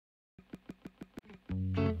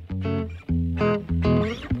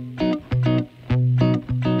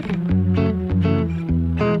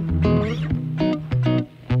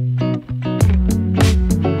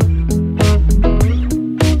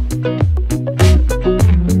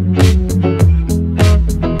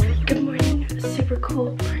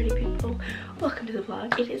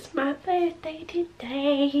vlog. It is my birthday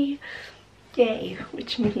today. Yay,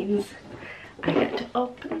 which means I get to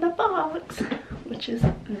open the box, which is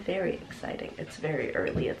very exciting. It's very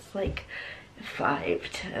early. It's like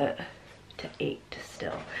 5 to 8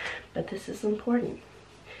 still, but this is important.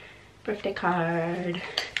 Birthday card.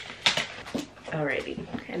 Alrighty,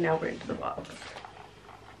 and now we're into the box.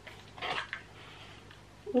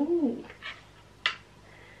 Ooh.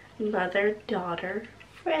 Mother, daughter,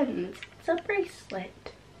 friends. It's a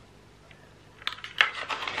bracelet.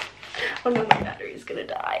 Oh no, my battery's gonna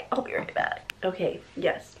die. I'll be right back. Okay,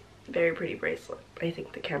 yes, very pretty bracelet. I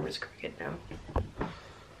think the camera's crooked now.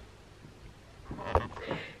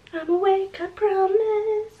 I'm awake, I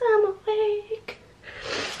promise, I'm awake.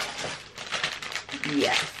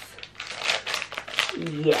 Yes.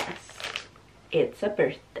 Yes. It's a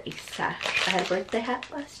birthday sash. I had a birthday hat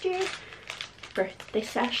last year. Birthday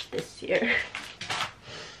sash this year.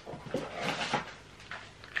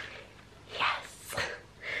 Yes.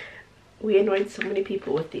 We annoyed so many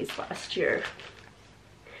people with these last year.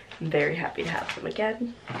 I'm very happy to have them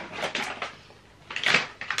again.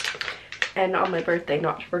 And on my birthday,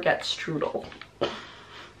 not to forget strudel.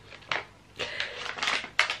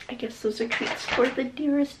 I guess those are treats for the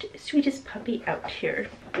dearest, sweetest puppy out here.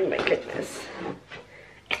 Oh my goodness.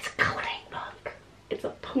 It's a coloring book. It's a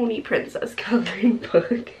pony princess coloring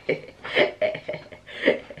book.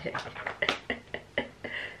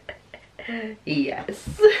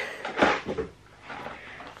 Yes.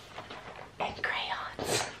 And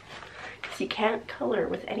crayons. Because you can't color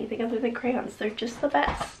with anything other than crayons. They're just the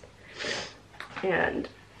best. And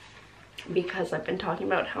because I've been talking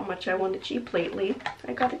about how much I want a Jeep lately,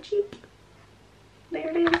 I got a Jeep. There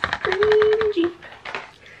it is, green Jeep.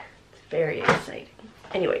 It's very exciting.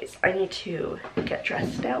 Anyways, I need to get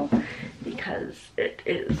dressed now because it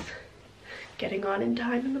is getting on in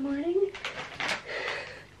time in the morning.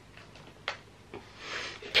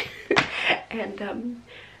 And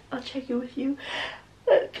I'll check in with you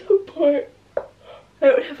at some point. I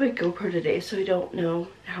don't have my GoPro today, so I don't know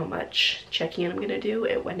how much checking in I'm gonna do.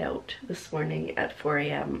 It went out this morning at 4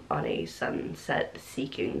 AM on a sunset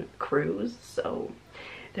seeking cruise, so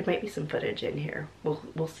there might be some footage in here.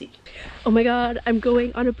 We'll see. Oh my god, I'm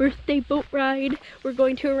going on a birthday boat ride. We're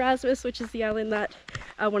going to Erasmus, which is the island that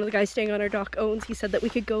one of the guys staying on our dock owns. He said that we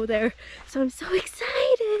could go there, so I'm so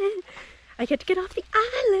excited. I get to get off the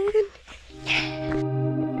island. Yeah.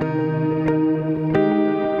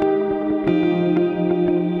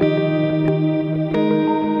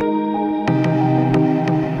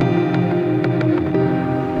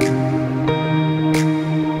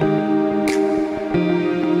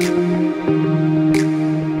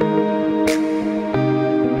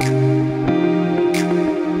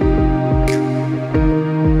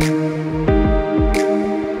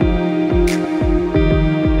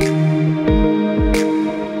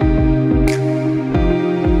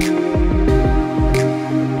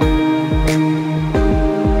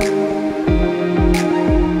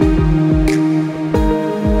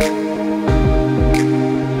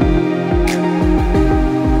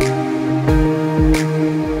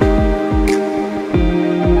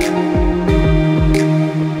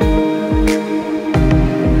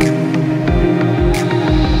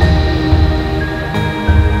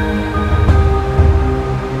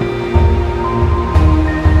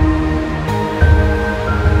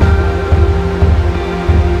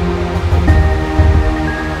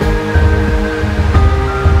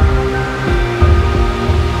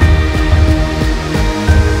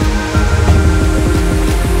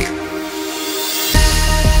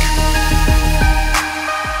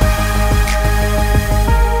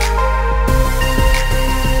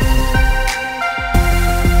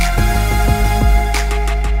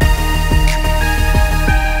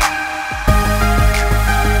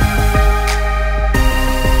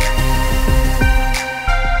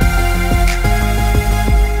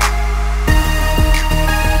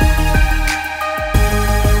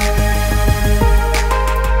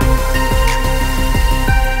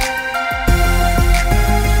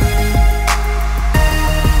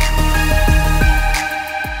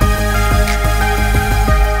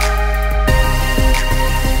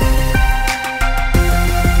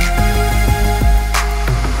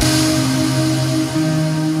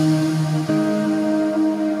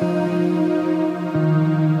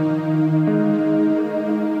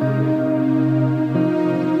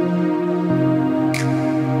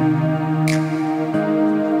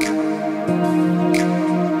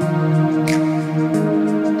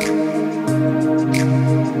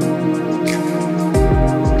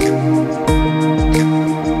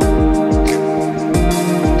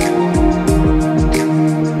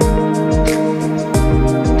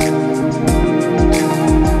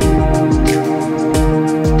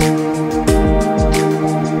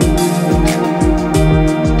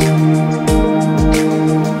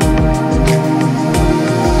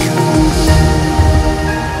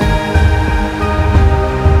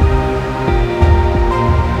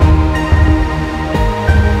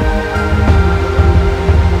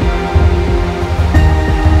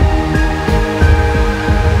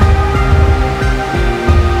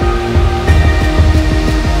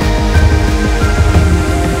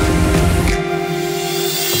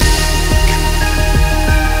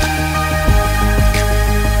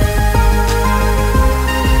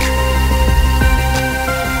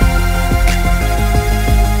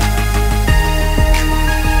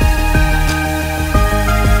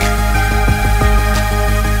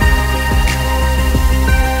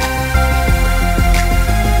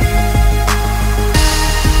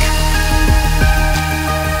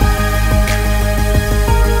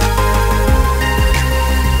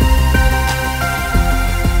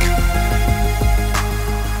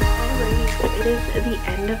 the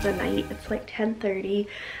end of the night. It's like 10:30.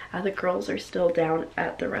 The girls are still down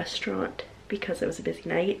at the restaurant because it was a busy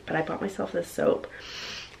night, but I bought myself this soap.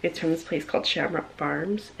 It's from this place called Shamrock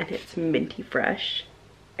Farms, and it's minty fresh,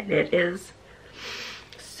 and it is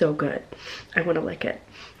so good. I want to lick it.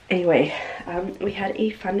 Anyway, we had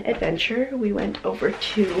a fun adventure. We went over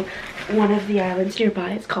to one of the islands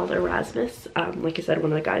nearby. It's called Erasmus. Like I said,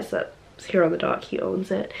 one of the guys that's here on the dock, he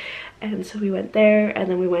owns it. And so we went there, and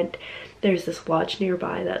then there's this lodge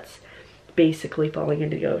nearby that's basically falling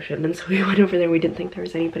into the ocean, and so we went over there. We didn't think there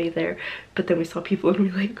was anybody there, but then we saw people and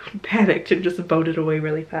we like panicked and just boated away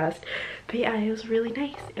really fast. But yeah, it was really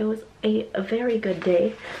nice. It was a very good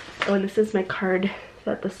day. Oh, and this is my card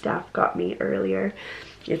that the staff got me earlier.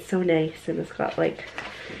 It's so nice, and it's got like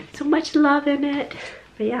so much love in it.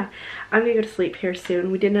 But yeah, I'm gonna go to sleep here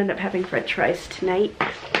soon. We didn't end up having french fries tonight,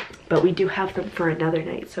 but we do have them for another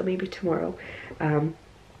night, so maybe tomorrow.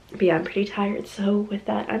 But yeah, I'm pretty tired, so with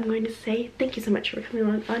that, I'm going to say thank you so much for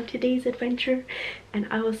coming on today's adventure, and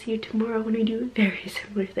I will see you tomorrow when we do very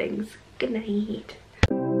similar things. Good night.